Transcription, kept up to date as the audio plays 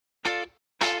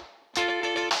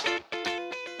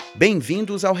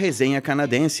Bem-vindos ao Resenha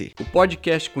Canadense, o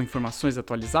podcast com informações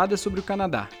atualizadas sobre o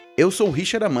Canadá. Eu sou o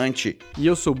Richard Amante. E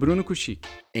eu sou o Bruno Kuchik.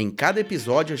 Em cada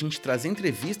episódio a gente traz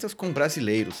entrevistas com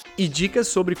brasileiros e dicas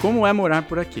sobre como é morar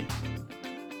por aqui.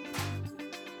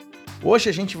 Hoje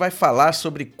a gente vai falar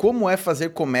sobre como é fazer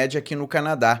comédia aqui no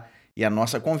Canadá. E a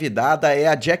nossa convidada é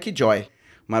a Jack Joy,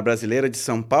 uma brasileira de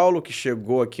São Paulo que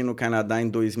chegou aqui no Canadá em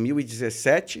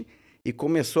 2017 e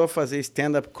começou a fazer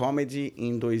stand-up comedy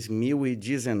em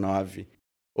 2019.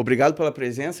 Obrigado pela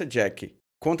presença, Jack.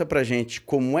 Conta pra gente,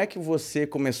 como é que você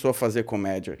começou a fazer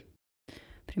comédia?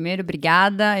 Primeiro,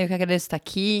 obrigada. Eu que agradeço estar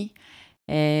aqui.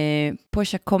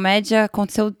 Comédia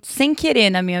aconteceu sem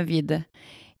querer na minha vida.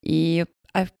 E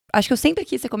acho que eu sempre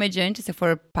quis ser comediante, se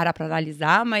for parar pra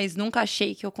analisar, mas nunca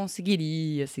achei que eu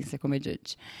conseguiria, assim, ser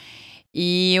comediante.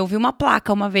 E eu vi uma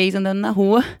placa uma vez andando na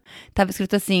rua, tava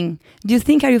escrito assim, "Do you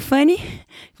think are you funny?"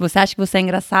 Você acha que você é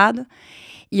engraçado?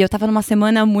 E eu tava numa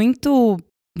semana muito,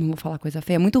 não vou falar coisa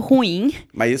feia, muito ruim.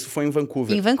 Mas isso foi em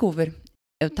Vancouver? Em Vancouver.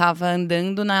 Eu tava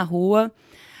andando na rua,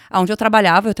 onde eu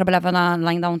trabalhava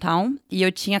lá em downtown, e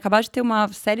eu tinha acabado de ter uma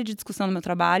série de discussão no meu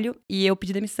trabalho, e eu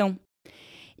pedi demissão.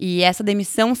 E essa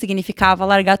demissão significava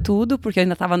largar tudo, porque eu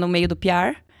ainda tava no meio do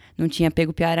PR, não tinha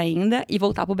pego o PR ainda, e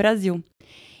voltar pro Brasil.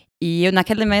 E eu,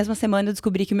 naquela mesma semana, eu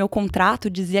descobri que o meu contrato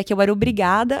dizia que eu era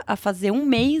obrigada a fazer 1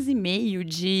 mês e meio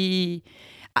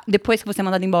depois que você é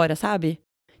mandado embora, sabe?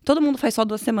 Todo mundo faz só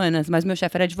 2 semanas, mas meu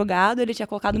chefe era advogado, ele tinha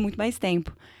colocado muito mais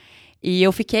tempo. E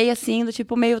eu fiquei assim,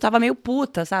 eu tava meio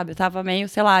puta, sabe? Eu tava meio,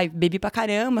 sei lá, bebi pra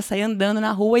caramba, saí andando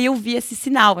na rua e eu vi esse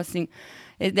sinal, assim.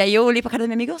 E daí eu olhei pra cara da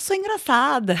minha amiga, eu sou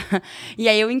engraçada. E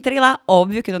aí eu entrei lá,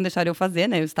 óbvio que não deixaram eu fazer,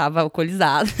 né? Eu estava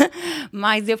alcoolizada.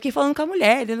 Mas eu fiquei falando com a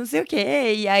mulher, eu não sei o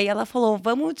quê. E aí ela falou,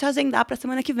 vamos te agendar pra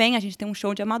semana que vem, a gente tem um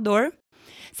show de amador.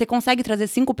 Você consegue trazer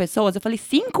 5 pessoas? Eu falei,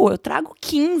 5? Eu trago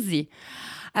 15.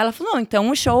 Aí ela falou, não, então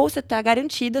o show você tá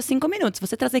garantido a 5 minutos. Se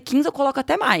você trazer 15, eu coloco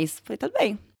até mais. Eu falei, tudo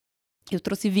bem. Eu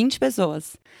trouxe 20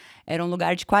 pessoas. Era um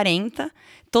lugar de 40.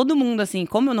 Todo mundo, assim,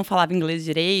 como eu não falava inglês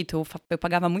direito, eu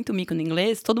pagava muito mico no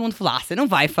inglês, todo mundo falou, você não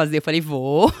vai fazer. Eu falei,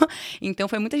 vou. Então,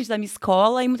 foi muita gente da minha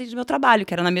escola e muita gente do meu trabalho,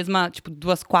 que era na mesma,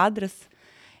 2 quadras.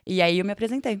 E aí, eu me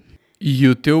apresentei. E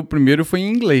o teu primeiro foi em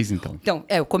inglês, então? Então,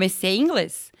 eu comecei em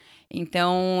inglês.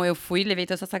 Então, eu fui, levei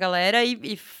toda essa galera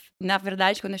e, na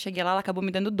verdade, quando eu cheguei lá, ela acabou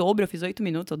me dando o dobro. Eu fiz 8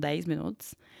 minutos ou 10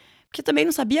 minutos. Porque eu também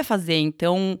não sabia fazer,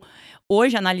 então,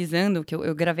 hoje, analisando, que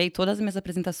eu gravei todas as minhas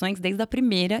apresentações, desde a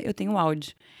primeira eu tenho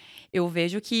áudio. Eu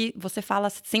vejo que você fala,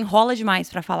 você enrola demais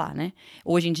pra falar, né?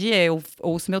 Hoje em dia, eu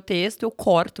ouço meu texto, eu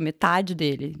corto metade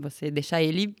dele, você deixa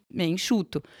ele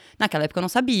enxuto. Naquela época eu não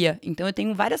sabia, então eu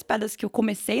tenho várias piadas que eu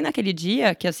comecei naquele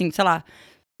dia, que assim, sei lá,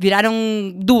 viraram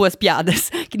 2 piadas,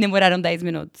 que demoraram 10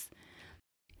 minutos.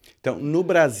 Então, no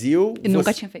Brasil... Eu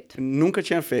nunca tinha feito. Nunca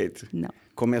tinha feito? Não.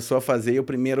 Começou a fazer e o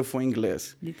primeiro foi em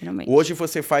inglês. Literalmente. Hoje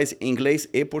você faz inglês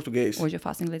e português? Hoje eu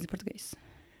faço inglês e português.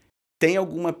 Tem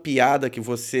alguma piada que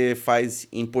você faz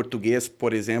em português,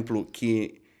 por exemplo,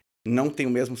 que não tem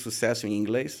o mesmo sucesso em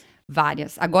inglês?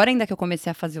 Várias. Agora, ainda que eu comecei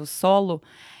a fazer o solo,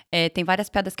 tem várias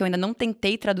piadas que eu ainda não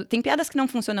tentei traduzir. Tem piadas que não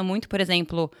funcionam muito, por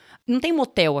exemplo, não tem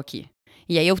motel aqui.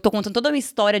 E aí eu tô contando toda uma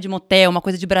história de motel, uma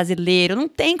coisa de brasileiro. Não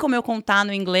tem como eu contar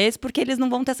no inglês, porque eles não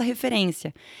vão ter essa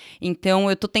referência. Então,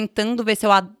 eu tô tentando ver se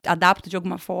eu adapto de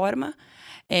alguma forma.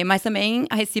 Mas também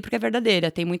a recíproca é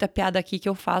verdadeira. Tem muita piada aqui que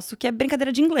eu faço que é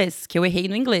brincadeira de inglês, que eu errei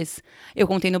no inglês. Eu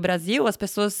contei no Brasil,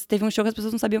 teve um show que as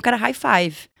pessoas não sabiam que era high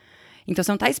five. Então,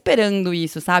 você não tá esperando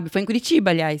isso, sabe? Foi em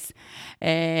Curitiba, aliás.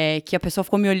 Que a pessoa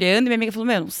ficou me olhando e minha amiga falou,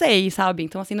 não sei, sabe?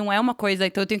 Então, assim, não é uma coisa...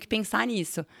 Então, eu tenho que pensar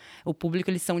nisso. O público,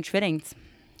 eles são diferentes.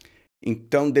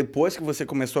 Então, depois que você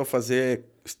começou a fazer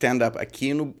stand-up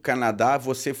aqui no Canadá,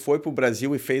 você foi pro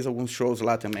Brasil e fez alguns shows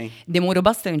lá também? Demorou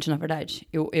bastante, na verdade.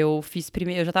 Eu fiz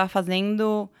primeiro... Eu já tava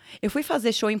fazendo... Eu fui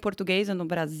fazer show em português no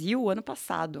Brasil ano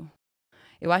passado.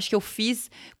 Eu acho que eu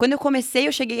fiz... Quando eu comecei,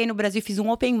 eu cheguei aí no Brasil e fiz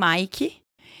um open mic...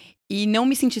 E não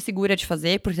me senti segura de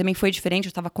fazer, porque também foi diferente, eu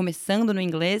estava começando no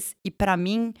inglês, e pra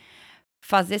mim,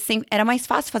 era mais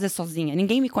fácil fazer sozinha,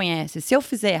 ninguém me conhece. Se eu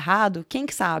fizer errado, quem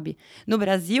que sabe? No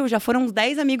Brasil, já foram uns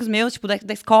 10 amigos meus,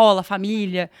 da escola,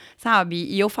 família, sabe?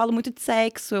 E eu falo muito de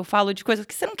sexo, eu falo de coisas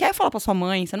que você não quer falar pra sua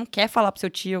mãe, você não quer falar pro seu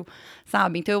tio,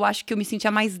 sabe? Então, eu acho que eu me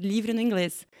sentia mais livre no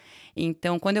inglês.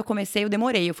 Então, quando eu comecei, eu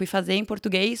demorei. Eu fui fazer em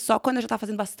português só quando eu já tava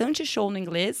fazendo bastante show no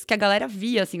inglês, que a galera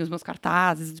via, assim, os meus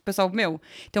cartazes, o pessoal,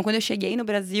 Então, quando eu cheguei no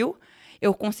Brasil,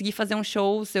 eu consegui fazer um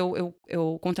show,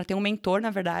 eu contratei um mentor, na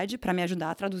verdade, pra me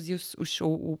ajudar a traduzir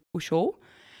o show.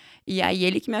 E aí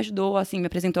ele que me ajudou, assim, me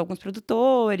apresentou alguns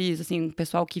produtores, assim, o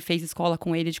pessoal que fez escola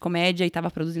com ele de comédia e tava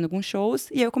produzindo alguns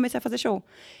shows, e aí eu comecei a fazer show.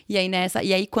 E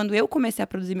aí quando eu comecei a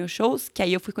produzir meus shows, que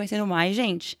aí eu fui conhecendo mais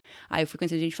gente. Aí eu fui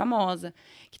conhecendo gente famosa,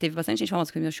 que teve bastante gente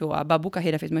famosa que fez meu show. A Babu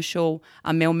Carreira fez meu show,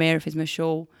 a Mel Mer fez meu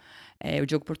show, o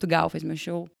Diogo Portugal fez meu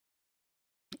show.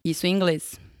 Isso em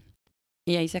inglês.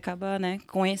 E aí você acaba, né,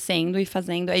 conhecendo e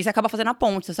fazendo. Aí você acaba fazendo a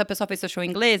ponte. Se a pessoa fez seu show em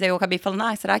inglês, aí eu acabei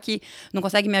falando, será que não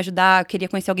consegue me ajudar? Eu queria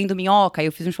conhecer alguém do Minhoca. Aí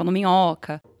eu fiz um show no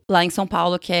Minhoca, lá em São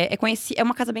Paulo, que é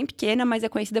uma casa bem pequena, mas é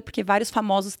conhecida porque vários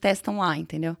famosos testam lá,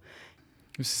 entendeu?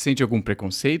 Você sente algum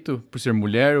preconceito por ser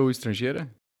mulher ou estrangeira?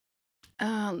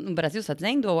 No Brasil, você tá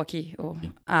dizendo? Ou aqui?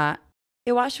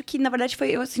 Eu acho que, na verdade,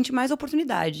 eu senti mais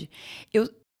oportunidade.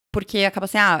 Porque acaba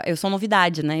assim, eu sou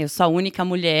novidade, né? Eu sou a única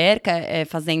mulher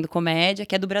fazendo comédia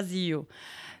que é do Brasil.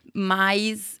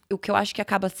 Mas o que eu acho que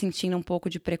acaba sentindo um pouco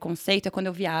de preconceito é quando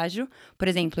eu viajo. Por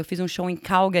exemplo, eu fiz um show em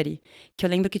Calgary, que eu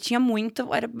lembro que tinha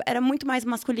era muito mais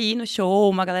masculino o show,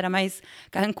 uma galera mais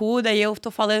carrancuda, e eu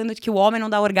tô falando de que o homem não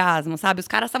dá orgasmo, sabe? Os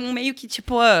caras estavam meio que,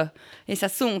 tipo, esse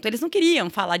assunto. Eles não queriam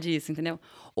falar disso, entendeu?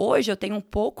 Hoje eu tenho um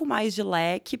pouco mais de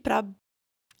leque pra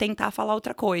tentar falar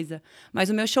outra coisa. Mas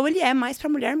o meu show, ele é mais pra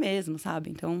mulher mesmo, sabe?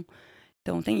 Então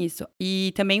tem isso.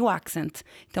 E também o accent.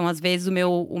 Então, às vezes, o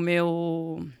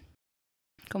meu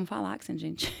como falar accent,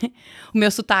 gente? O meu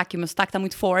sotaque tá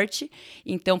muito forte.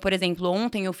 Então, por exemplo,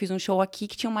 ontem eu fiz um show aqui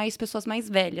que tinham mais pessoas mais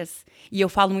velhas. E eu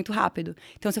falo muito rápido.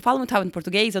 Então, se eu falo muito rápido em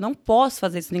português, eu não posso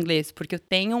fazer isso no inglês, porque eu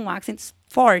tenho um accent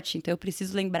forte. Então, eu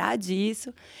preciso lembrar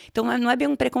disso. Então, não é bem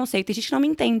um preconceito. Tem gente que não me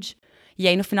entende. E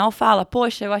aí, no final, fala,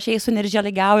 poxa, eu achei a sua energia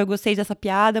legal, eu gostei dessa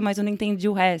piada, mas eu não entendi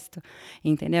o resto.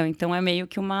 Entendeu? Então, é meio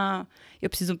que eu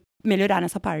preciso melhorar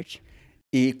nessa parte.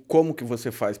 E como que você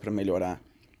faz para melhorar?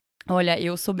 Olha,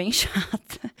 eu sou bem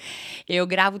chata. Eu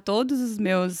gravo todos os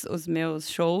meus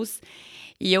shows.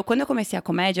 E quando eu comecei a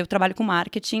comédia, eu trabalho com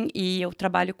marketing e eu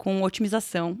trabalho com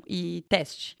otimização e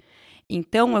teste.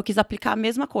 Então, eu quis aplicar a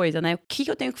mesma coisa, né? O que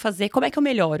eu tenho que fazer? Como é que eu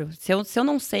melhoro? Se eu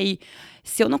não sei,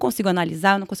 se eu não consigo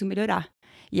analisar, eu não consigo melhorar.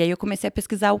 E aí, eu comecei a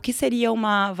pesquisar o que seria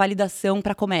uma validação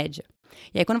para comédia.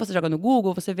 E aí, quando você joga no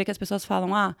Google, você vê que as pessoas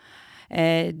falam,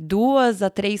 2 a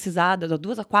 3 risadas, ou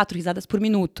 2 a 4 risadas por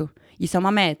minuto. Isso é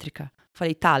uma métrica.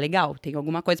 Falei, tá, legal, tem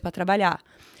alguma coisa para trabalhar.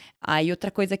 Aí, outra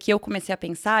coisa que eu comecei a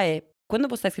pensar quando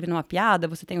você está escrevendo uma piada,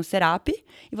 você tem o setup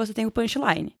e você tem o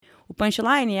punchline. O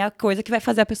punchline é a coisa que vai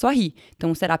fazer a pessoa rir.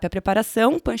 Então, o setup é a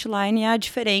preparação, o punchline é a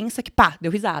diferença que,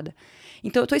 deu risada.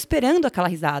 Então, eu tô esperando aquela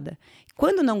risada.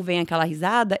 Quando não vem aquela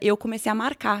risada, eu comecei a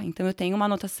marcar. Então, eu tenho uma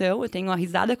anotação, eu tenho a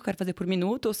risada que eu quero fazer por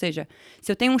minuto. Ou seja,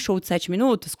 se eu tenho um show de 7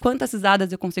 minutos, quantas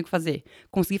risadas eu consigo fazer?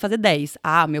 Consegui fazer 10.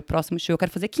 Meu próximo show eu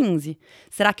quero fazer 15.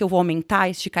 Será que eu vou aumentar,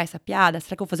 esticar essa piada?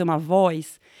 Será que eu vou fazer uma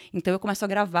voz? Então, eu começo a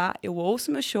gravar, eu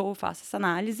ouço meu show, faço essa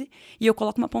análise e eu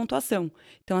coloco uma pontuação.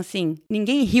 Então, assim,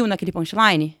 ninguém riu naquele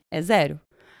punchline? É 0.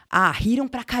 Riram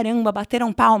pra caramba,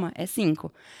 bateram palma, é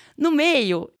 5. No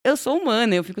meio, eu sou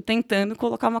humana, eu fico tentando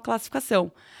colocar uma classificação.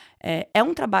 É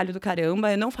um trabalho do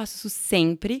caramba, eu não faço isso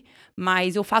sempre,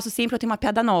 mas eu faço sempre, eu tenho uma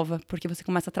piada nova, porque você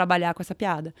começa a trabalhar com essa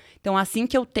piada. Então, assim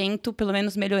que eu tento, pelo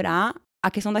menos, melhorar a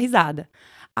questão da risada.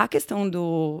 A questão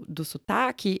do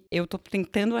sotaque, eu tô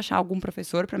tentando achar algum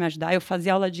professor para me ajudar. Eu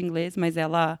fazia aula de inglês, mas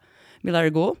ela me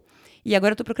largou. E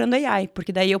agora eu tô procurando AI,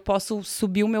 porque daí eu posso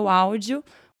subir o meu áudio,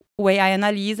 o AI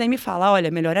analisa e me fala,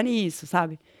 olha, melhora nisso,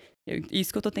 sabe?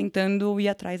 Isso que eu tô tentando ir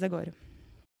atrás agora.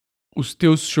 Os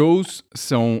teus shows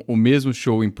são o mesmo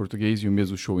show em português e o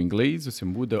mesmo show em inglês? Você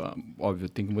muda? Óbvio,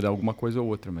 tem que mudar alguma coisa ou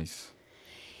outra, mas...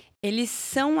 Eles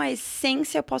são a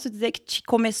essência, eu posso dizer que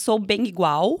começou bem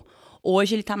igual.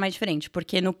 Hoje ele tá mais diferente,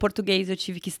 porque no português eu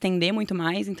tive que estender muito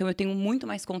mais, então eu tenho muito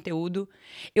mais conteúdo.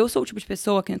 Eu sou o tipo de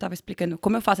pessoa, que eu tava explicando,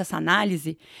 como eu faço essa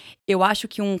análise, eu acho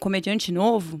que um comediante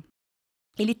novo,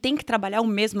 ele tem que trabalhar o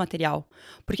mesmo material.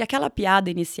 Porque aquela piada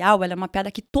inicial, ela é uma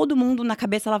piada que todo mundo na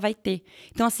cabeça ela vai ter.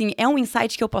 Então, assim, é um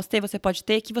insight que eu posso ter, você pode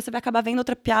ter, que você vai acabar vendo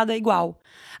outra piada igual.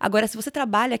 Agora, se você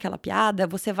trabalha aquela piada,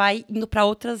 você vai indo pra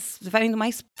outras, você vai indo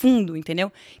mais fundo, entendeu?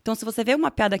 Então, se você vê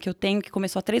uma piada que eu tenho, que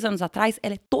começou há 3 anos atrás,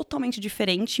 ela é totalmente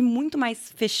diferente, muito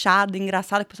mais fechada,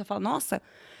 engraçada, que você fala, nossa,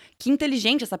 que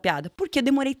inteligente essa piada. Porque eu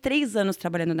demorei 3 anos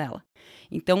trabalhando nela.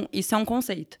 Então, isso é um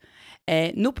conceito.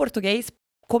 No português,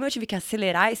 como eu tive que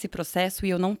acelerar esse processo e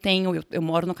eu não tenho, eu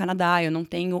moro no Canadá, eu não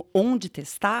tenho onde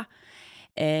testar,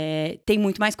 tem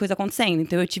muito mais coisa acontecendo.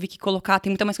 Então, eu tive que colocar, tem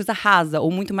muita mais coisa rasa,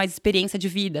 ou muito mais experiência de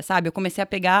vida, sabe? Eu comecei a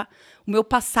pegar o meu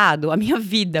passado, a minha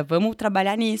vida, vamos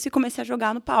trabalhar nisso, e comecei a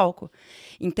jogar no palco.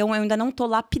 Então, eu ainda não tô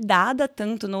lapidada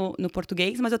tanto no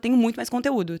português, mas eu tenho muito mais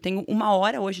conteúdo. Eu tenho 1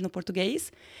 hora hoje no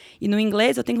português, e no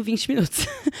inglês eu tenho 20 minutos.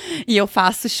 E eu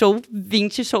faço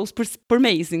 20 shows por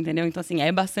mês, entendeu? Então, assim,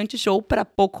 é bastante show para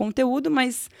pouco conteúdo,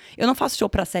 mas eu não faço show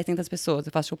para 700 pessoas,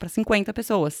 eu faço show para 50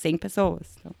 pessoas, 100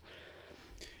 pessoas.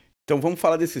 Então vamos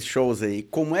falar desses shows aí.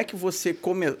 Como é que você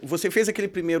Você fez aquele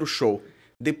primeiro show.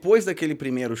 Depois daquele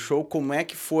primeiro show, como é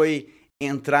que foi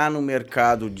entrar no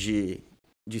mercado de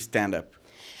stand-up?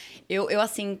 Eu,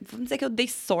 assim, vamos dizer que eu dei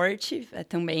sorte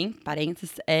também,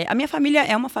 parênteses. A minha família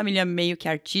é uma família meio que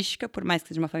artística, por mais que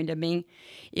seja uma família bem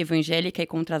evangélica e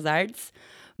contra as artes.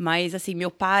 Mas, assim,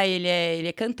 meu pai, ele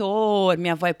é cantor,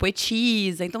 minha avó é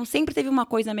poetisa. Então, sempre teve uma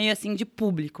coisa meio, assim, de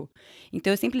público.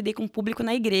 Então, eu sempre lidei com o público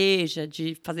na igreja,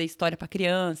 de fazer história pra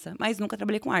criança. Mas nunca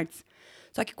trabalhei com artes.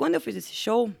 Só que quando eu fiz esse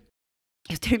show,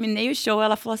 eu terminei o show,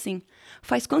 ela falou assim,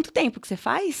 faz quanto tempo que você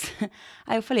faz?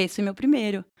 Aí eu falei, esse é meu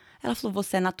primeiro. Ela falou,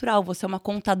 você é natural, você é uma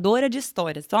contadora de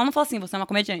histórias. Então, ela não falou assim, você é uma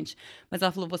comediante. Mas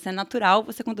ela falou, você é natural,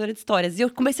 você é contadora de histórias. E eu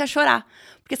comecei a chorar.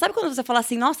 Porque sabe quando você fala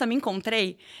assim, nossa, me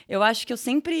encontrei? Eu acho que eu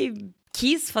sempre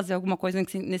quis fazer alguma coisa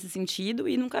nesse sentido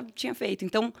e nunca tinha feito.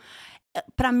 Então,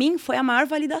 pra mim, foi a maior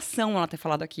validação ela ter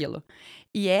falado aquilo.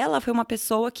 E ela foi uma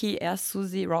pessoa que é a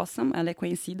Suzy Rossum, ela é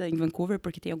conhecida em Vancouver,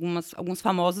 porque tem alguns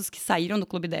famosos que saíram do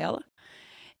clube dela.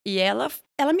 E ela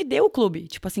me deu o clube.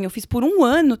 Tipo assim, eu fiz por 1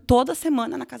 ano, toda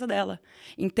semana na casa dela.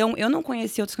 Então, eu não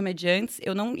conhecia outros comediantes,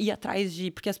 eu não ia atrás de...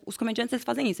 Porque os comediantes, eles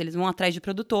fazem isso, eles vão atrás de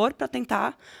produtor pra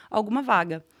tentar alguma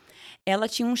vaga. Ela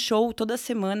tinha um show toda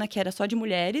semana que era só de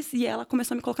mulheres e ela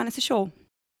começou a me colocar nesse show.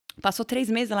 Passou 3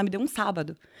 meses, ela me deu um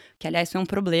sábado. Que, aliás, foi um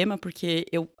problema, porque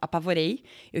eu apavorei.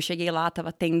 Eu cheguei lá,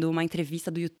 tava tendo uma entrevista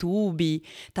do YouTube,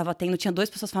 tinha 2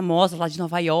 pessoas famosas lá de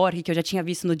Nova York, que eu já tinha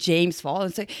visto no James Fall.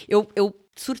 Eu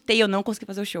surtei, eu não consegui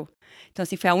fazer o show. Então,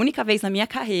 assim, foi a única vez na minha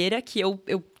carreira que eu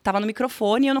tava no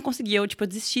microfone e eu não conseguia. Eu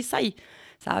desisti e saí,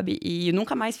 sabe? E eu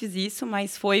nunca mais fiz isso,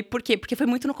 mas foi... Por quê? Porque foi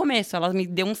muito no começo. Ela me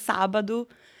deu um sábado,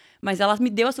 mas ela me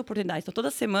deu essa oportunidade. Então, toda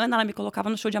semana ela me colocava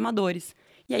no show de amadores.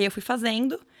 E aí eu fui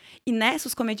fazendo, e nessa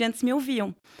os comediantes me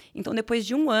ouviam. Então, depois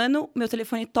de 1 ano, meu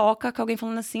telefone toca com alguém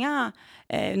falando assim,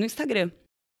 no Instagram,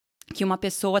 que uma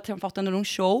pessoa estava faltando num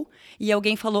show, e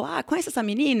alguém falou, conhece essa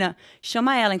menina?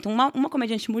 Chama ela. Então, uma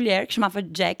comediante mulher, que chamava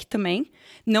Jack também,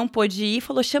 não pôde ir,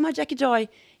 falou, chama a Jack Joy.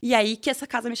 E aí que essa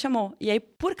casa me chamou. E aí,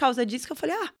 por causa disso, que eu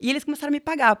falei, e eles começaram a me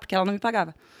pagar, porque ela não me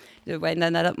pagava. Eu ainda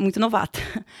era muito novata.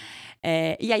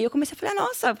 E aí eu comecei a falar,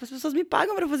 nossa, as pessoas me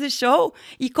pagam pra fazer show.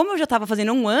 E como eu já tava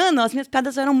fazendo 1 ano, as minhas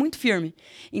piadas eram muito firmes.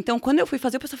 Então, quando eu fui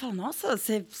fazer, o pessoal falou, nossa,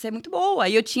 você é muito boa.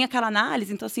 E eu tinha aquela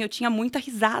análise, então, assim, eu tinha muita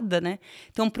risada, né?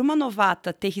 Então, pra uma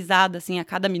novata ter risada, assim, a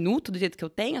cada minuto, do jeito que eu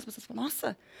tenho, as pessoas falam,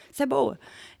 nossa, você é boa.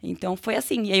 Então, foi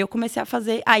assim. E aí eu comecei a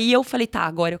fazer. Aí eu falei, tá,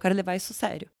 agora eu quero levar isso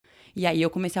sério. E aí eu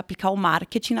comecei a aplicar o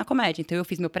marketing na comédia. Então, eu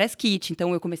fiz meu press kit.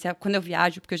 Então, eu comecei a... Quando eu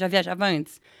viajo, porque eu já viajava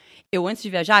antes. Antes de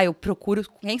viajar, eu procuro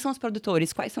quem são os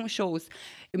produtores, quais são os shows.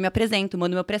 Eu me apresento,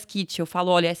 mando meu press kit, eu falo,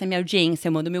 olha, essa é a minha audiência,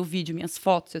 eu mando meu vídeo, minhas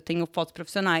fotos, eu tenho fotos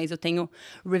profissionais, eu tenho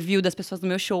review das pessoas do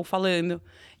meu show falando.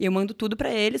 E eu mando tudo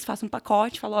pra eles, faço um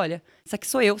pacote, falo, olha, isso aqui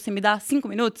sou eu, você me dá 5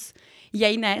 minutos? E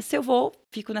aí nessa eu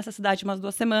fico nessa cidade umas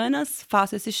 2 semanas,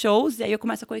 faço esses shows, e aí eu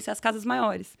começo a conhecer as casas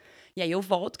maiores. E aí eu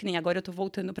volto, que nem agora eu tô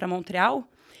voltando pra Montreal.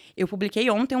 Eu publiquei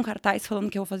ontem um cartaz falando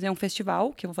que eu vou fazer um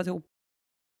festival, que eu vou fazer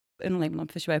eu não lembro o nome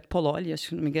do festival, é Pololi, acho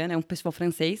que não me engano, é um festival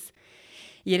francês.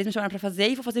 E eles me chamaram pra fazer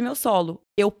e vou fazer meu solo.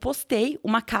 Eu postei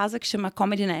uma casa que chama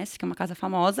Canadenses, que é uma casa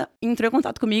famosa, e entrou em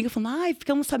contato comigo e falou,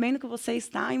 ficamos sabendo que você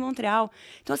está em Montreal.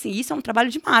 Então, assim, isso é um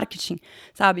trabalho de marketing,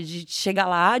 sabe? De chegar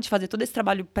lá, de fazer todo esse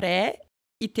trabalho pré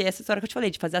e ter essa história que eu te falei,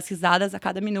 de fazer as risadas a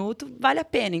cada minuto, vale a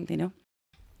pena, entendeu?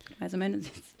 Mais ou menos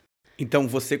isso. Então,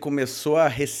 você começou a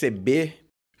receber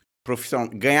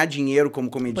ganhar dinheiro como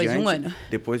comediante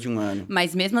depois de 1 ano.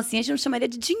 Mas mesmo assim a gente não chamaria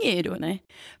de dinheiro, né?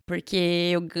 Porque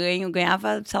eu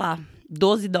ganhava, sei lá,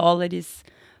 $12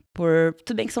 por...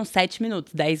 Tudo bem que são 7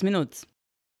 minutos, 10 minutos.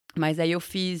 Mas aí eu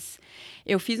fiz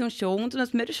um show, um dos meus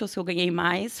primeiros shows que eu ganhei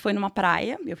mais foi numa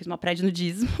praia. Eu fiz uma praia de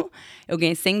nudismo. Eu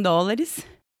ganhei $100.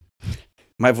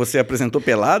 Mas você apresentou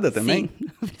pelada também? Sim,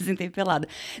 apresentei pelada.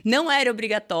 Não era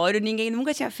obrigatório, ninguém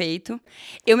nunca tinha feito.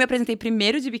 Eu me apresentei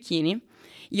primeiro de biquíni.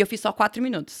 E eu fiz só 4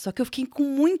 minutos. Só que eu fiquei com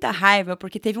muita raiva,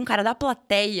 porque teve um cara da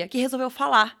plateia que resolveu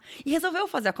falar. E resolveu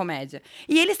fazer a comédia.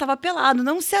 E ele estava pelado,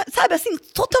 sabe, assim,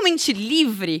 totalmente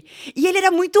livre. E ele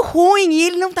era muito ruim, e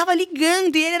ele não estava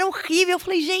ligando, e ele era horrível. Eu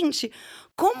falei, gente,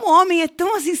 como homem é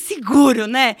tão, assim, seguro,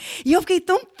 né? E eu fiquei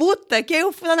tão puta que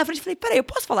eu fui lá na frente e falei, peraí, eu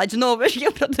posso falar de novo? Eu cheguei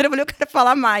a produtora e falei, eu quero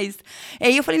falar mais. E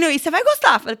aí eu falei, não, e você vai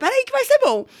gostar. Eu falei, peraí que vai ser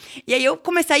bom. E aí eu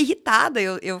comecei a irritada,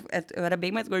 eu era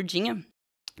bem mais gordinha.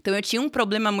 Então eu tinha um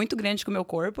problema muito grande com o meu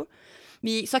corpo.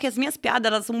 Só que as minhas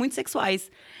piadas, elas são muito sexuais.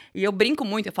 E eu brinco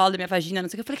muito, eu falo da minha vagina, não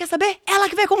sei o que. Eu falei, quer saber? Ela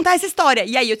que vai contar essa história.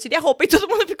 E aí eu tirei a roupa e todo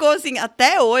mundo ficou assim,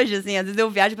 até hoje, assim. Às vezes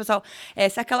eu viajo e o pessoal,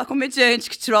 essa é aquela comediante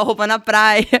que tirou a roupa na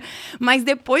praia. Mas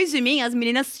depois de mim, as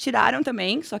meninas tiraram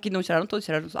também. Só que não tiraram todas,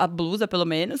 tiraram a blusa, pelo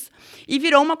menos. E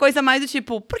virou uma coisa mais do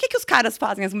tipo, por que os caras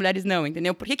fazem, as mulheres não,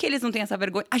 entendeu? Por que eles não têm essa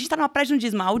vergonha? A gente tá numa praia de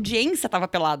nudismo, a audiência tava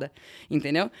pelada,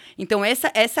 entendeu? Então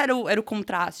essa era o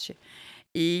contraste.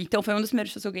 E, então, foi um dos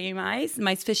primeiros shows que eu ganhei mais.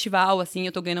 Mas festival, assim,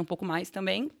 eu tô ganhando um pouco mais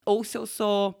também. Ou se eu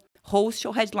sou host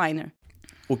ou headliner.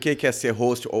 O que é ser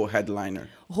host ou headliner?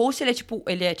 O host,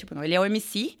 ele é o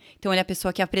MC. Então, ele é a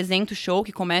pessoa que apresenta o show,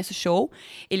 que começa o show.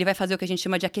 Ele vai fazer o que a gente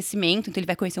chama de aquecimento. Então, ele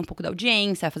vai conhecer um pouco da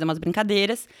audiência, vai fazer umas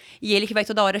brincadeiras. E ele que vai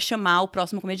toda hora chamar o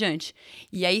próximo comediante.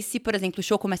 E aí, se, por exemplo, o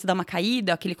show começa a dar uma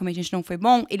caída, aquele comediante não foi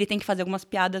bom, ele tem que fazer algumas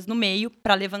piadas no meio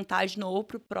pra levantar de novo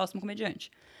pro próximo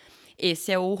comediante.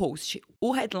 Esse é o host.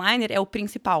 O headliner é o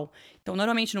principal. Então,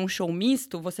 normalmente, num show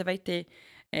misto, você vai ter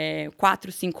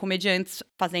 4, 5 comediantes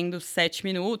fazendo 7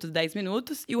 minutos, 10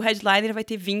 minutos. E o headliner vai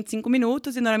ter 25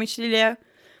 minutos. E, normalmente, ele é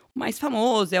o mais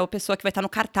famoso. É a pessoa que vai estar no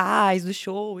cartaz do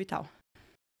show e tal.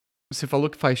 Você falou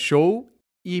que faz show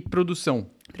e produção.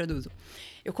 Produzo.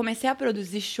 Eu comecei a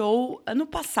produzir show ano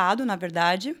passado, na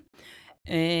verdade.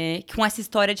 Com essa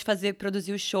história de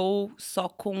produzir o show só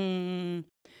com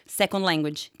second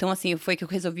language. Então, assim, foi que eu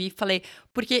resolvi e falei...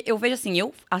 Porque eu vejo assim,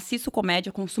 eu assisto comédia,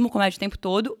 consumo comédia o tempo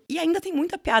todo e ainda tem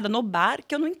muita piada no bar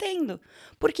que eu não entendo.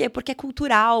 Por quê? Porque é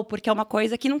cultural, porque é uma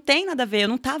coisa que não tem nada a ver, eu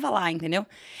não tava lá, entendeu?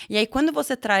 E aí, quando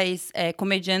você traz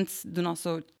comediantes do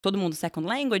nosso... Todo mundo second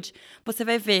language, você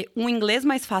vai ver um inglês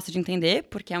mais fácil de entender,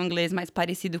 porque é um inglês mais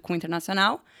parecido com o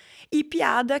internacional, e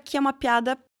piada que é uma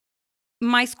piada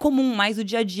mais comum, mais do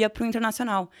dia a dia para o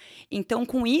internacional. Então,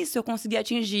 com isso, eu consegui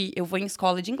atingir. Eu vou em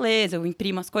escola de inglês, eu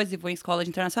imprimo as coisas e vou em escola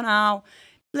de internacional,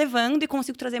 levando e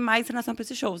consigo trazer mais internacional para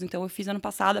esses shows. Então, eu fiz ano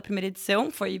passado a primeira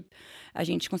edição, a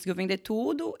gente conseguiu vender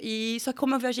tudo, e só que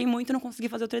como eu viajei muito, eu não consegui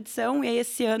fazer outra edição, e aí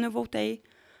esse ano eu voltei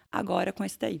agora com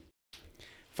esse daí.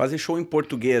 Fazer show em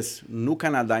português no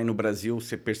Canadá e no Brasil,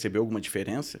 você percebeu alguma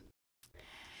diferença?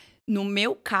 No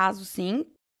meu caso, sim,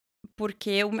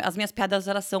 porque as minhas piadas,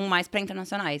 elas são mais para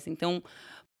internacionais. Então,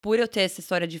 por eu ter essa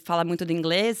história de falar muito do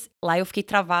inglês, lá eu fiquei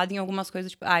travada em algumas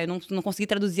coisas. Tipo, eu não consegui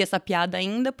traduzir essa piada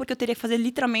ainda, porque eu teria que fazer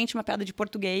literalmente uma piada de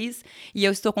português, e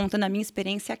eu estou contando a minha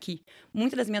experiência aqui.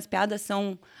 Muitas das minhas piadas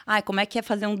são, como é que é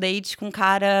fazer um date com um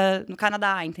cara no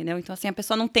Canadá, entendeu? Então, assim, a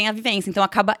pessoa não tem a vivência. Então,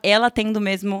 acaba ela tendo o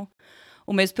mesmo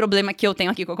problema que eu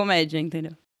tenho aqui com a comédia,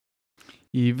 entendeu?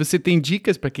 E você tem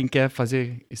dicas para quem quer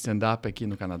fazer stand-up aqui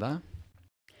no Canadá?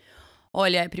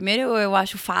 Olha, primeiro eu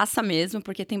acho faça mesmo,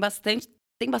 porque tem bastante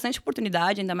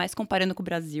oportunidade, ainda mais comparando com o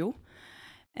Brasil.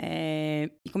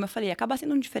 E como eu falei, acaba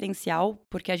sendo um diferencial,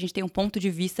 porque a gente tem um ponto de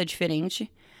vista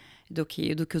diferente do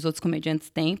que os outros comediantes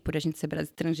têm, por a gente ser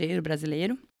estrangeiro,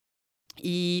 brasileiro.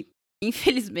 E,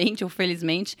 infelizmente ou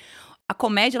felizmente, a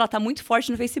comédia, ela tá muito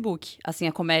forte no Facebook, assim,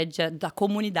 a comédia da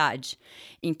comunidade.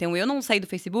 Então, eu não saí do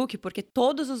Facebook porque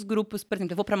todos os grupos, por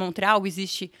exemplo, eu vou pra Montreal,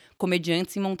 existe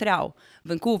comediantes em Montreal.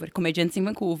 Vancouver, comediantes em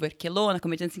Vancouver. Kelowna,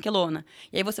 comediantes em Kelowna.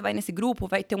 E aí você vai nesse grupo,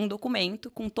 vai ter um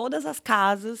documento com todas as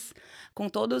casas, com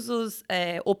todos os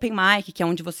open mic, que é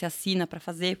onde você assina pra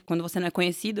fazer. Quando você não é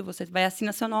conhecido, você vai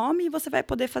assinar seu nome e você vai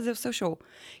poder fazer o seu show.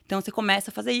 Então, você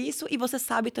começa a fazer isso e você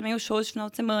sabe também os shows de final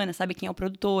de semana, sabe quem é o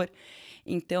produtor.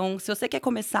 Então, se você quer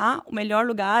começar, o melhor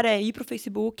lugar é ir pro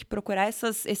Facebook, procurar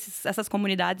essas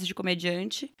comunidades de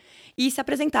comediante e se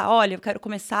apresentar. Olha, eu quero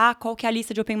começar, qual que é a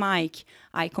lista de open mic?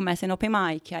 Aí começa no open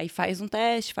mic, aí faz um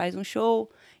teste, faz um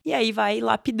show, e aí vai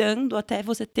lapidando até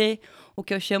você ter o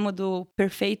que eu chamo do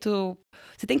perfeito...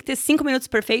 Você tem que ter 5 minutos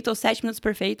perfeito ou 7 minutos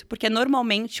perfeito, porque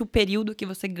normalmente o período que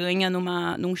você ganha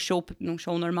num show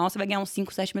normal, você vai ganhar uns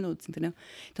 5, 7 minutos, entendeu?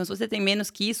 Então, se você tem menos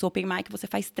que isso, open mic, você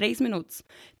faz 3 minutos.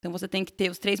 Então, você tem que ter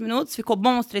os 3 minutos, ficou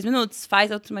bom os 3 minutos,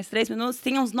 faz outros mais 3 minutos,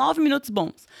 tem uns 9 minutos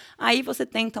bons. Aí você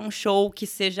tenta um show que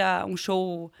seja um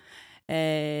show...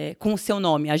 com o seu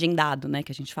nome, agendado, né,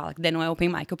 que a gente fala, que daí não é open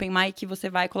mic. Open mic, você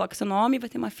vai, coloca seu nome e vai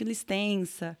ter uma fila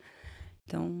extensa.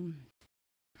 Então...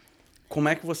 Como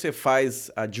é que você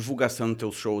faz a divulgação dos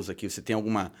teus shows aqui? Você tem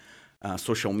alguma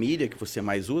social media que você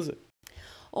mais usa?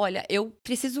 Olha,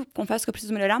 confesso que eu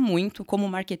preciso melhorar muito como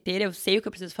marqueteira. Eu sei o que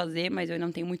eu preciso fazer, mas eu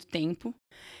não tenho muito tempo.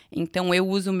 Então, eu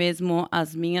uso mesmo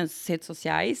as minhas redes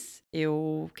sociais.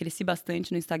 Eu cresci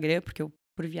bastante no Instagram,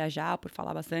 por viajar, por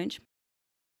falar bastante.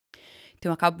 Então,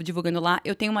 eu acabo divulgando lá.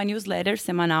 Eu tenho uma newsletter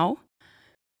semanal,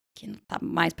 que não tá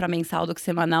mais pra mensal do que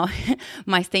semanal,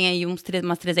 mas tem aí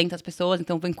umas 300 pessoas,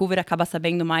 então Vancouver acaba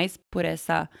sabendo mais por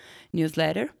essa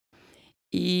newsletter.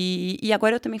 E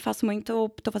agora eu também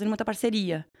tô fazendo muita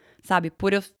parceria, sabe?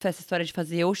 Por eu ter essa história de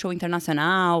fazer ou show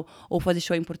internacional, ou fazer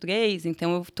show em português,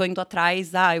 então eu tô indo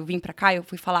atrás, eu vim pra cá, eu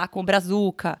fui falar com o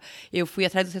Brazuca, eu fui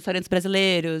atrás dos restaurantes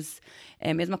brasileiros,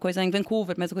 mesma coisa em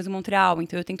Vancouver, mesma coisa em Montreal,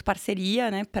 então eu tento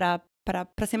parceria, né, pra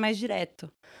ser mais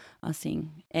direto. Assim,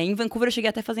 em Vancouver eu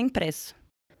cheguei até a fazer impresso.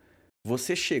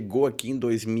 Você chegou aqui em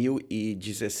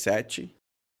 2017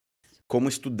 como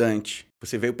estudante.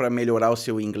 Você veio para melhorar o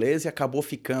seu inglês e acabou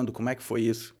ficando. Como é que foi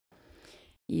isso?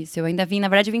 Isso, eu ainda na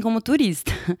verdade, vim como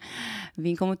turista.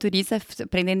 Vim como turista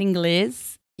aprendendo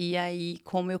inglês. E aí,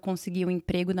 como eu consegui um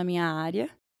emprego na minha área,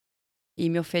 e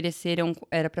me ofereceram,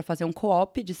 era para fazer um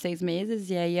co-op de 6 meses,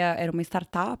 e aí era uma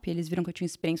startup, eles viram que eu tinha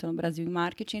experiência no Brasil em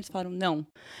marketing, eles falaram, não,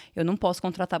 eu não posso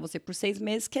contratar você por 6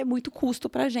 meses, que é muito custo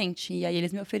pra gente. E aí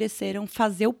eles me ofereceram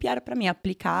fazer o PR para mim,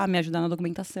 aplicar, me ajudar na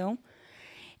documentação.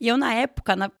 E eu, na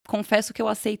época, confesso que eu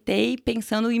aceitei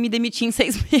pensando em me demitir em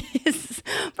 6 meses,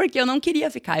 porque eu não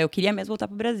queria ficar, eu queria mesmo voltar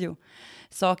pro Brasil.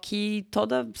 Só que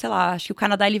sei lá, acho que o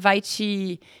Canadá ele vai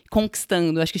te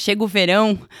conquistando. Acho que chega o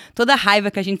verão, toda a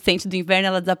raiva que a gente sente do inverno,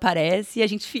 ela desaparece e a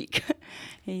gente fica.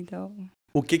 Então...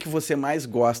 O que você mais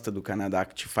gosta do Canadá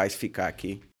que te faz ficar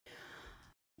aqui?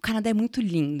 O Canadá é muito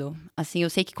lindo. Assim, eu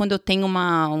sei que quando eu tenho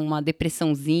uma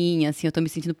depressãozinha, assim, eu tô me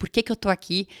sentindo, por que eu tô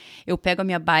aqui? Eu pego a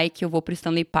minha bike, eu vou pro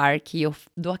Stanley Park, eu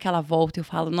dou aquela volta e eu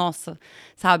falo, nossa,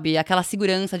 sabe? Aquela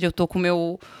segurança de eu tô com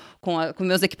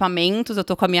meus equipamentos, eu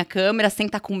tô com a minha câmera, sem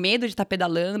estar com medo de estar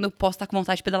pedalando, posso estar com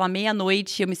vontade de pedalar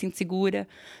meia-noite, eu me sinto segura,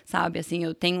 sabe? Assim,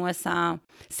 eu tenho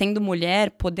sendo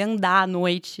mulher, poder andar à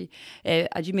noite,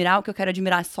 admirar o que eu quero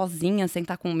admirar sozinha, sem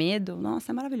estar com medo,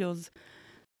 nossa, é maravilhoso.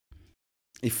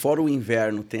 E fora o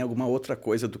inverno, tem alguma outra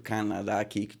coisa do Canadá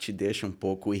aqui que te deixa um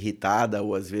pouco irritada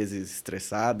ou às vezes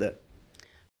estressada?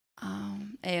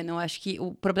 Não, acho que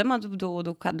o problema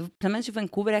pelo menos de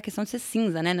Vancouver é a questão de ser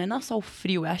cinza, né? Não é só o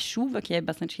frio, é a chuva que é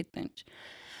bastante irritante.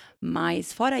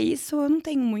 Mas fora isso, eu não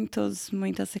tenho muitas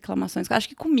reclamações. Eu acho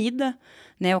que comida,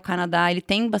 né? O Canadá, ele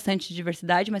tem bastante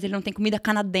diversidade, mas ele não tem comida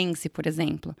canadense, por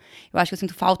exemplo. Eu acho que eu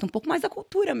sinto falta um pouco mais da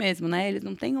cultura mesmo, né? Eles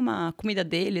não têm uma comida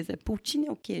deles. Poutine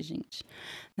é o quê, gente?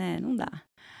 Né? Não dá.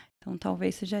 Então,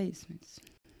 talvez seja isso.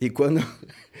 E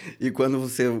quando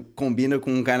você combina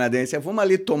com um canadense, vamos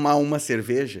ali tomar uma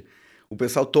cerveja. O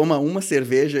pessoal toma uma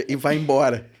cerveja e vai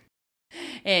embora.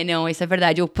 Não, isso é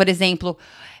verdade. Eu, por exemplo,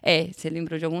 você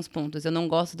lembrou de alguns pontos. Eu não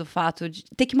gosto do fato de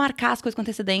ter que marcar as coisas com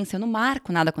antecedência. Eu não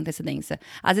marco nada com antecedência.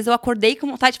 Às vezes eu acordei com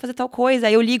vontade de fazer tal coisa,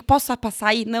 aí eu ligo, posso só passar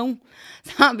aí? Não,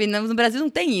 sabe? No Brasil não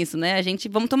tem isso, né?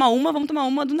 Vamos tomar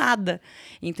uma do nada.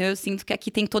 Então eu sinto que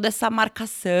aqui tem toda essa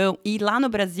marcação. E lá no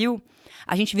Brasil,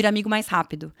 a gente vira amigo mais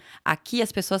rápido. Aqui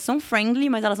as pessoas são friendly,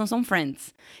 mas elas não são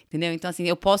friends. Entendeu? Então, assim,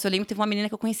 eu lembro que teve uma menina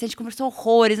que eu conheci, a gente conversou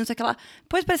horrores, não sei o que lá.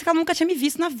 Depois parece que ela nunca tinha me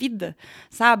visto na vida,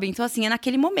 sabe? Então, assim, é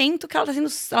naquele momento que ela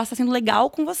tá sendo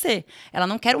legal com você. Ela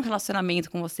não quer um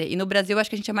relacionamento com você. E no Brasil, eu acho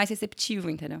que a gente é mais receptivo,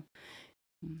 entendeu?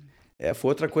 Foi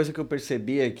outra coisa que eu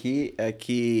percebi aqui, é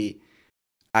que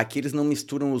aqui eles não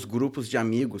misturam os grupos de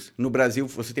amigos. No Brasil,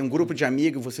 você tem um grupo de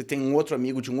amigos, você tem um outro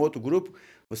amigo de um outro grupo,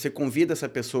 você convida essa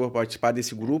pessoa a participar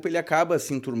desse grupo, ele acaba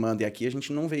se enturmando. E aqui a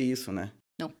gente não vê isso, né?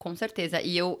 Não, com certeza.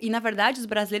 E na verdade, os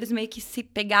brasileiros meio que se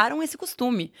pegaram esse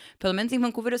costume. Pelo menos em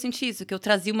Vancouver eu senti isso, que eu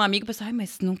trazia uma amiga e pensava,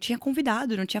 mas não tinha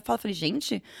convidado, não tinha falado. Eu falei,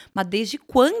 gente, mas desde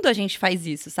quando a gente faz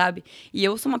isso, sabe? E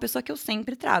eu sou uma pessoa que eu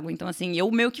sempre trago. Então, assim,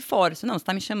 eu meio que forço. Não, você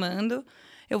tá me chamando,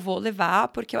 eu vou levar,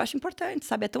 porque eu acho importante,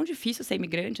 sabe? É tão difícil ser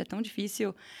imigrante, é tão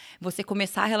difícil você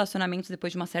começar relacionamentos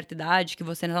depois de uma certa idade, que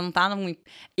você não tá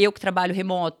eu que trabalho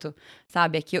remoto,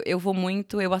 sabe? Aqui eu vou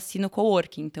muito, eu assino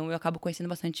coworking, então eu acabo conhecendo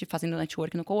bastante, fazendo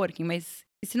network no coworking, mas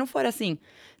e se não for assim?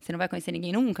 Você não vai conhecer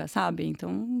ninguém nunca, sabe?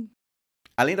 Então...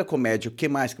 Além da comédia, o que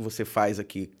mais que você faz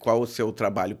aqui? Qual o seu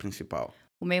trabalho principal?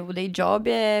 O meu day job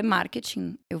é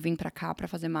marketing. Eu vim pra cá pra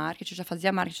fazer marketing, eu já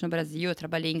fazia marketing no Brasil, eu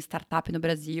trabalhei em startup no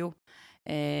Brasil.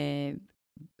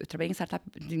 Eu trabalhei em startup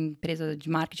de empresa de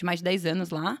marketing mais de 10 anos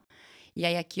lá. E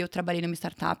aí aqui eu trabalhei numa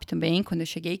startup também, quando eu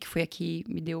cheguei, que foi aqui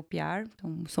que me deu o PR.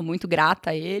 Então, sou muito grata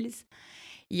a eles.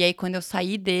 E aí, quando eu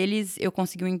saí deles, eu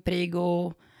consegui um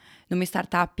emprego numa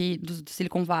startup do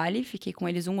Silicon Valley. Fiquei com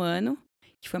eles 1 ano,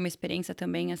 que foi uma experiência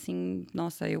também, assim...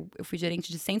 Nossa, eu fui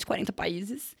gerente de 140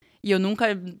 países. E eu nunca,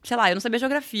 sei lá, eu não sabia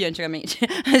geografia antigamente,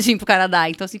 assim, pro Canadá.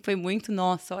 Então, assim, foi muito,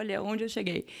 nossa, olha onde eu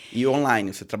cheguei. E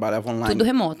online, você trabalhava online? Tudo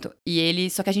remoto. E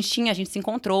só que a gente se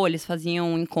encontrou, eles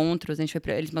faziam encontros,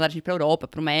 eles mandaram a gente pra Europa,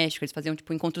 pro México, eles faziam,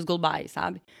 tipo, encontros globais,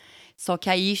 sabe? Só que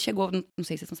aí chegou, não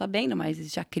sei se vocês estão sabendo, mas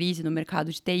existe a crise no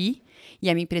mercado de TI. E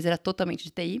a minha empresa era totalmente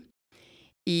de TI.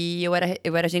 E eu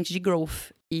era agente de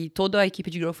growth. E toda a equipe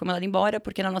de growth foi mandada embora,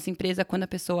 porque na nossa empresa, quando a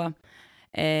pessoa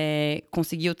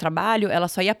conseguia o trabalho, ela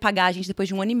só ia pagar a gente depois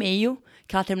de 1 ano e meio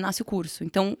que ela terminasse o curso.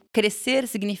 Então, crescer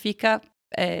significa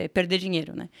perder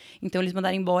dinheiro, né? Então, eles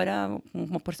mandaram embora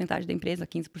uma porcentagem da empresa,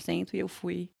 15%, e eu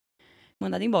fui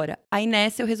mandada embora. Aí,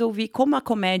 nessa, eu resolvi, como a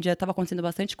comédia, estava acontecendo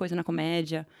bastante coisa na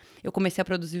comédia, eu comecei a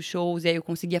produzir os shows, e aí eu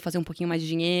conseguia fazer um pouquinho mais de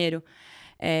dinheiro.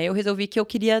 Eu resolvi que eu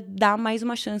queria dar mais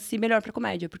uma chance melhor pra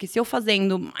comédia. Porque se eu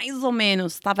fazendo mais ou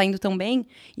menos estava indo tão bem,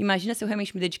 imagina se eu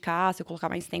realmente me dedicasse, eu colocar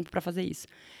mais tempo pra fazer isso.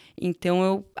 Então,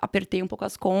 eu apertei um pouco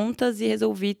as contas e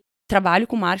resolvi, trabalho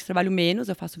com marketing, trabalho menos,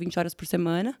 eu faço 20 horas por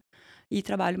semana e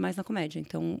trabalho mais na comédia.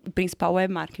 Então, o principal é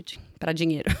marketing, pra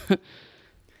dinheiro.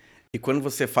 E quando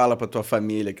você fala pra tua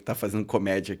família que tá fazendo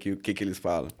comédia aqui, o que que eles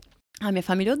falam? A minha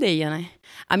família odeia, né?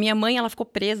 A minha mãe, ela ficou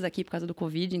presa aqui por causa do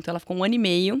Covid, então ela ficou 1 ano e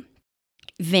meio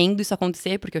vendo isso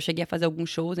acontecer, porque eu cheguei a fazer alguns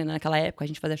shows ainda naquela época, a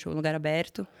gente fazia show em lugar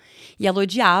aberto, e ela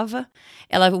odiava.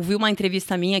 Ela ouviu uma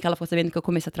entrevista minha, que ela ficou sabendo que eu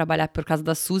comecei a trabalhar por causa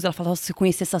da Suzy, ela falou, se eu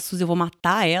conhecer essa Suzy, eu vou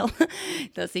matar ela.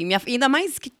 Então, assim, ainda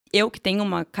mais que eu que tenho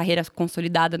uma carreira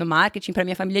consolidada no marketing, pra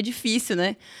minha família é difícil,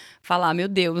 né? Falar, meu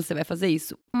Deus, você vai fazer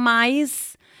isso.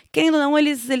 Mas, querendo ou não,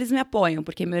 eles me apoiam,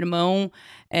 porque meu irmão,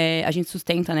 a gente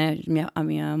sustenta, né, a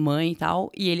minha mãe e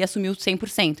tal, e ele assumiu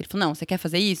 100%. Ele falou, não, você quer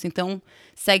fazer isso? Então,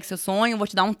 segue seu sonho, eu vou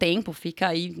te dar um tempo, fica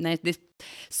aí, né,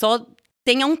 só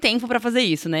tenha um tempo pra fazer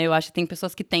isso, né? Eu acho que tem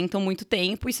pessoas que tentam muito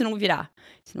tempo e se não virar,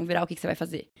 o que você vai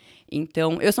fazer?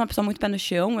 Então, eu sou uma pessoa muito pé no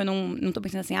chão, eu não tô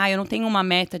pensando assim, eu não tenho uma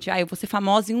meta de, eu vou ser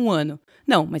famosa em 1 ano.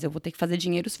 Não, mas eu vou ter que fazer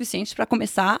dinheiro suficiente pra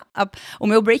começar o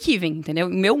meu break-even, entendeu? O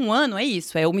meu 1 ano é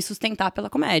isso, é eu me sustentar pela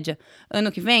comédia.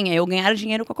 Ano que vem é eu ganhar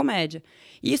dinheiro com a comédia.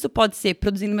 E isso pode ser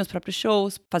produzindo meus próprios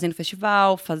shows, fazendo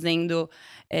festival, fazendo...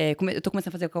 eu tô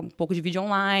começando a fazer um pouco de vídeo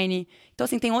online. Então,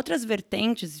 assim, tem outras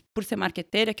vertentes, por ser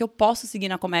marqueteira, que eu posso seguir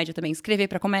na comédia também. Escrever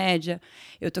pra comédia.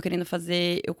 Eu tô querendo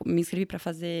fazer... Eu me inscrevi pra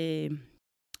fazer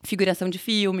figuração de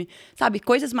filme. Sabe?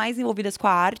 Coisas mais envolvidas com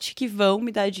a arte que vão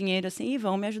me dar dinheiro, assim, e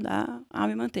vão me ajudar a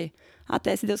me manter.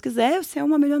 Até, se Deus quiser, eu ser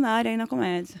uma milionária aí na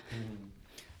comédia.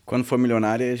 Quando for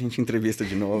milionária, a gente entrevista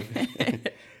de novo.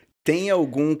 Tem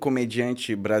algum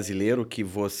comediante brasileiro que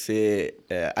você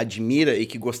admira e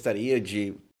que gostaria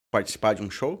de participar de um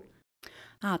show?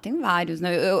 Tem vários,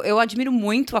 né? Eu admiro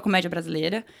muito a comédia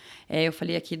brasileira. Eu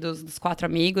falei aqui dos 4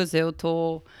 amigos,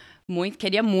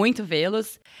 queria muito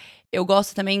vê-los. Eu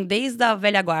gosto também, desde a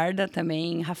velha guarda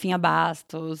também, Rafinha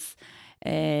Bastos,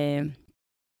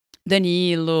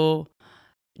 Danilo,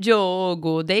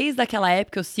 Diogo. Desde aquela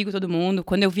época eu sigo todo mundo.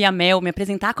 Quando eu vi a Mel, me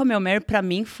apresentar com a Mel pra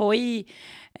mim foi...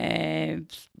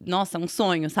 nossa, um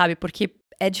sonho, sabe? Porque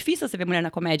é difícil você ver mulher na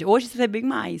comédia. Hoje você vê bem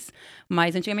mais,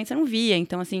 mas antigamente você não via.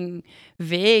 Então, assim,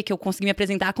 ver que eu consegui me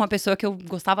apresentar com uma pessoa que eu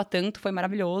gostava tanto foi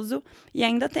maravilhoso. E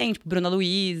ainda tem, tipo, Bruna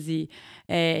Luiz,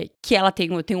 que ela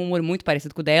tem um humor muito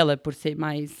parecido com o dela, por ser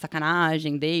mais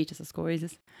sacanagem, date, essas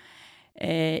coisas.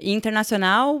 E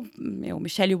internacional,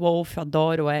 Michelle Wolf, eu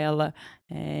adoro ela.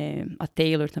 A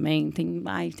Taylor também.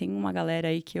 Tem uma galera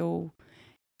aí que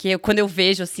quando eu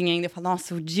vejo, assim, ainda, eu falo,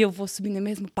 nossa, um dia eu vou subir no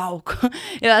mesmo palco.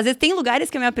 Às vezes tem lugares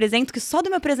que eu me apresento que só de eu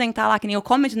me apresentar lá, que nem o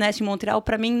Comedy Nest em Montreal,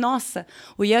 pra mim, nossa,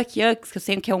 o Yuck Yucks, que eu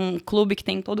sei que é um clube que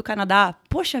tem em todo o Canadá,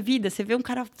 poxa vida, você vê um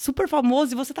cara super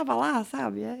famoso e você tava lá,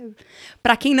 sabe?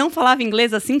 Pra quem não falava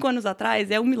inglês há 5 anos atrás,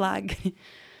 é um milagre.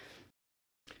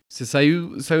 Você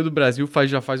saiu do Brasil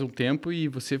já faz um tempo e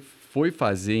você foi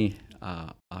fazer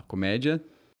a comédia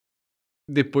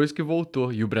depois que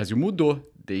voltou. E o Brasil mudou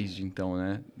desde então,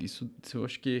 né? Isso eu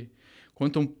acho que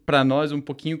contam pra nós um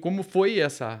pouquinho como foi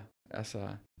essa...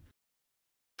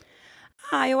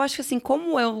 Eu acho que assim,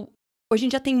 hoje em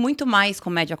dia tem muito mais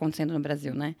comédia acontecendo no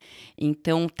Brasil, né?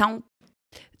 Então, tá um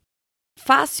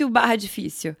fácil /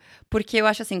 difícil. Porque eu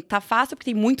acho assim, tá fácil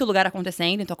porque tem muito lugar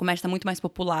acontecendo, então a comédia tá muito mais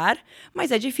popular,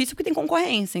 mas é difícil porque tem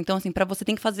concorrência. Então, assim, pra você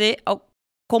tem que fazer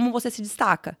como você se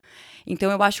destaca. Então,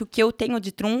 eu acho que o que eu tenho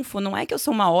de trunfo não é que eu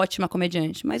sou uma ótima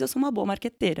comediante, mas eu sou uma boa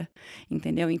marqueteira,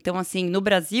 entendeu? Então, assim, no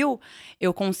Brasil,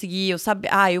 eu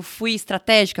fui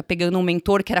estratégica pegando um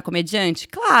mentor que era comediante?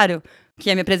 Claro, que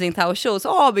ia me apresentar aos shows,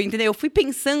 óbvio, entendeu? Eu fui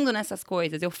pensando nessas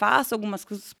coisas, eu faço algumas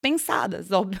coisas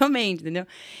pensadas, obviamente, entendeu?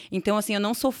 Então, assim, eu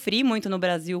não sofri muito no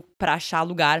Brasil pra achar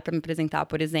lugar pra me apresentar,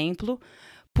 por exemplo,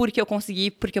 porque eu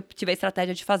tive a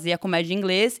estratégia de fazer a comédia em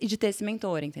inglês e de ter esse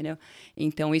mentor, entendeu?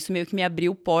 Então, isso meio que me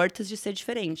abriu portas de ser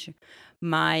diferente.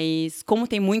 Mas, como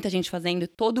tem muita gente fazendo,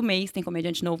 todo mês tem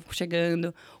comediante novo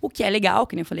chegando, o que é legal,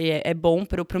 que nem eu falei, é bom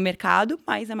pro mercado,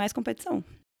 mas é mais competição.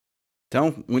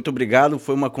 Então, muito obrigado.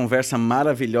 Foi uma conversa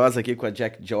maravilhosa aqui com a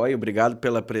Jack Joy. Obrigado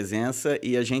pela presença.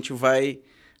 E a gente vai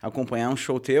acompanhar um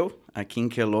show teu aqui em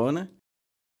Kelowna.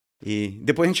 E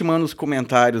depois a gente manda os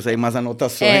comentários aí, umas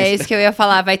anotações. É isso que eu ia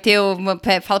falar. Vai ter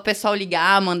fala o pessoal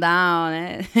ligar, mandar,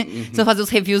 né? Vocês vão fazer os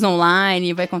reviews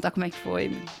online, vai contar como é que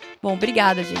foi. Bom,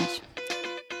 obrigada, gente.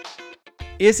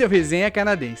 Esse é o Resenha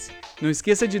Canadense. Não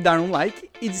esqueça de dar um like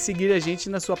e de seguir a gente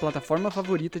na sua plataforma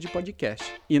favorita de podcast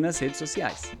e nas redes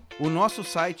sociais. O nosso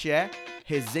site é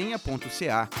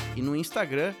resenha.ca e no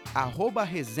Instagram,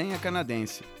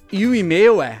 @resenhacanadense. E o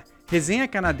e-mail é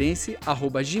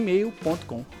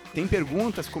resenhacanadense@gmail.com. Tem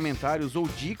perguntas, comentários ou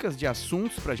dicas de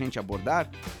assuntos pra gente abordar?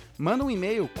 Manda um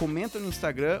e-mail, comenta no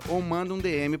Instagram ou manda um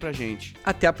DM pra gente.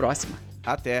 Até a próxima!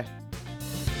 Até!